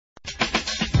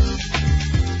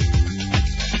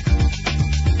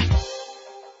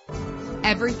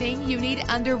everything you need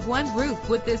under one roof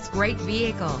with this great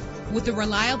vehicle. With a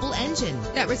reliable engine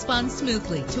that responds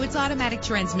smoothly to its automatic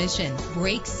transmission,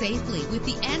 brake safely with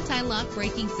the anti-lock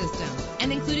braking system.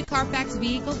 An included Carfax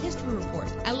Vehicle History Report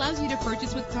allows you to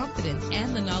purchase with confidence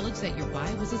and the knowledge that your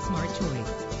buy was a smart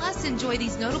choice. Plus, enjoy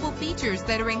these notable features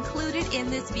that are included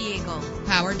in this vehicle: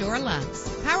 power door locks,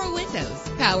 power windows,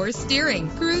 power steering,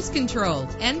 cruise control,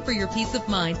 and for your peace of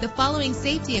mind, the following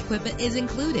safety equipment is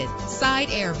included: side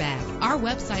airbag. Our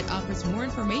website offers more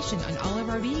information on all of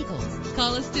our vehicles.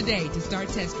 Call us today to start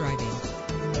test driving.